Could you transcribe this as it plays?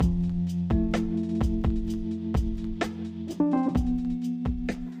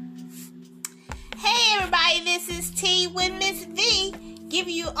with Miss V,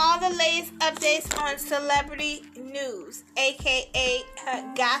 giving you all the latest updates on celebrity news, aka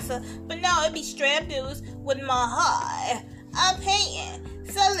gossip. But no, it be straight up news with my high opinion.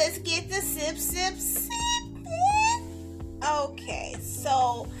 So let's get the sip. Okay,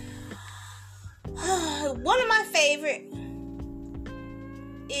 so one of my favorite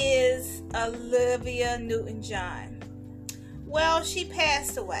is Olivia Newton-John. Well, she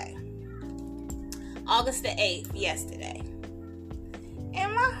passed away August the 8th, yesterday.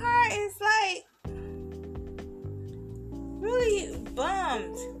 And my heart is like really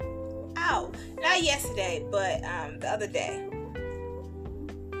bummed out. Not yesterday, but the other day.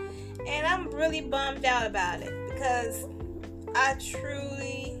 And I'm really bummed out about it because I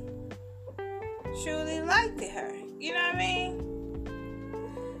truly liked her. You know what I mean?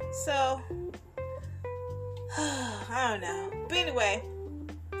 So, I don't know. But anyway,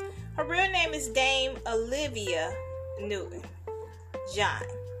 her real name is Dame Olivia Newton-John.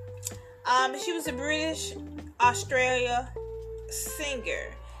 She was a British Australia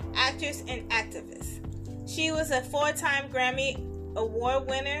singer, actress, and activist. She was a 4-time Grammy Award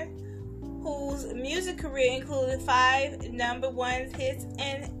winner whose music career included 5 number 1 hits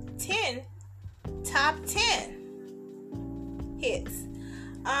and 10 top 10 hits.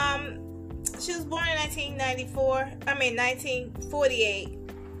 She was born in 1948,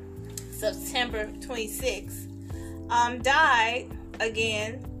 September 26. Died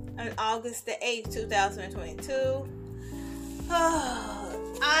again on August the 8th, 2022.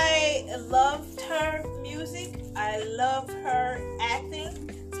 I loved her music. I loved her acting,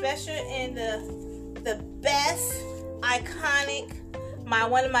 especially in the best, iconic,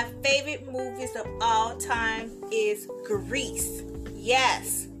 one of my favorite movies of all time is Grease.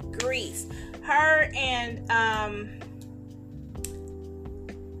 Yes, Grease. Her and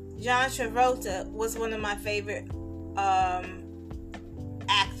John Travolta was one of my favorite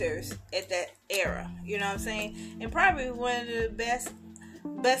actors at that era. You know what I'm saying? And probably one of the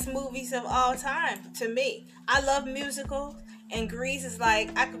best movies of all time to me. I love musicals, and Grease is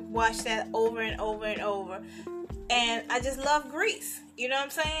like I could watch that over and over and over. And I just love Grease. You know what I'm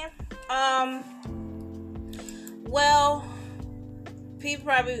saying? Well, people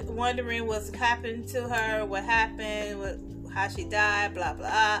probably wondering what's happened to her, what happened, how she died, blah,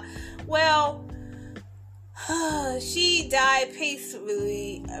 blah. Well, she died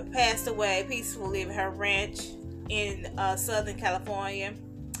peacefully, passed away peacefully at her ranch in Southern California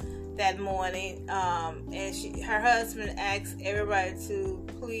that morning. And her husband asked everybody to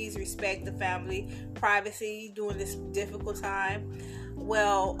please respect the family privacy during this difficult time.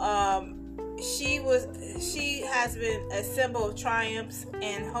 Well, she has been a symbol of triumphs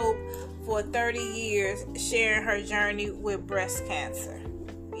and hope for 30 years, sharing her journey with breast cancer.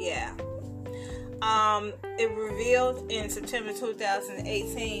 Yeah. It revealed in September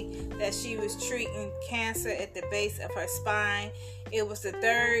 2018 that she was treating cancer at the base of her spine. It was the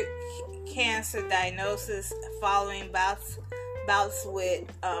 3rd cancer diagnosis following bouts with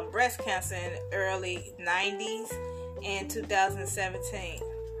breast cancer in the early 90s and 2017.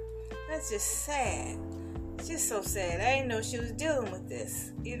 That's just sad. It's just so sad. I didn't know she was dealing with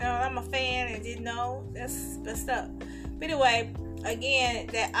this. You know, I'm a fan and didn't know. That's messed up. But anyway, again,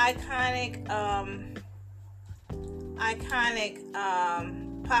 that iconic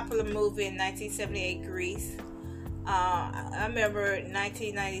popular movie in 1978, Grease. I remember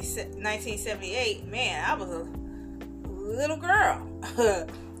 1978. Man, I was a little girl.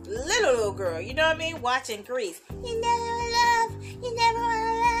 little girl. You know what I mean? Watching Grease. You never love. You never want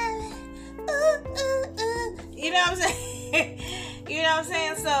to love. Ooh, ooh, ooh. You know what I'm saying? You know what I'm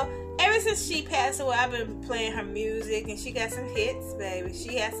saying? So, ever since she passed away, I've been playing her music, and she got some hits, baby.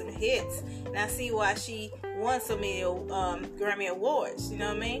 She has some hits, and I see why she won so many Grammy Awards. You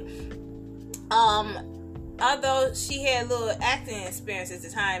know what I mean? Although she had a little acting experience at the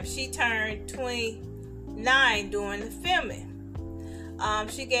time, she turned 29 during the filming.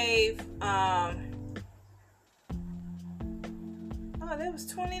 She gave that was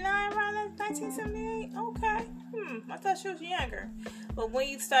 29 around 1978? Okay. I thought she was younger. But when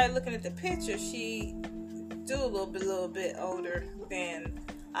you start looking at the picture, she do a little bit older than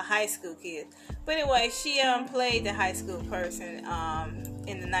a high school kid. But anyway, she played the high school person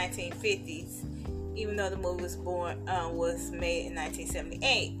in the 1950s, even though the movie was made in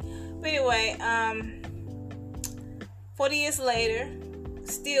 1978. But anyway, 40 years later,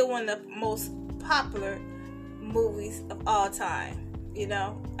 still one of the most popular movies of all time. You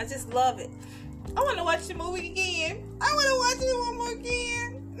know, I just love it. I want to watch the movie again. I want to watch it one more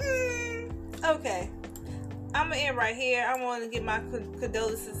again. Okay. I'm going to end right here. I want to get my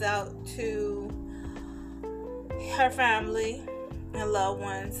condolences out to her family and loved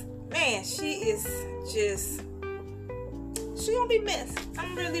ones. Man, she gonna be missed.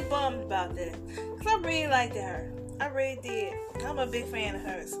 I'm really bummed about that, because I really liked her. I really did. I'm a big fan of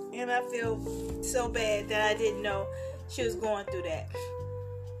hers, and I feel so bad that I didn't know she was going through that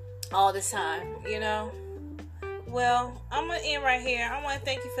all the time, Well, I'm going to end right here. I want to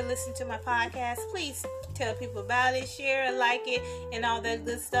thank you for listening to my podcast. Please tell people about it, share it, like it, and all that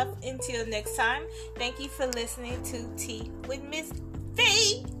good stuff. Until next time, thank you for listening to Tea with Miss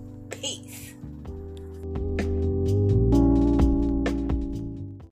V. Peace.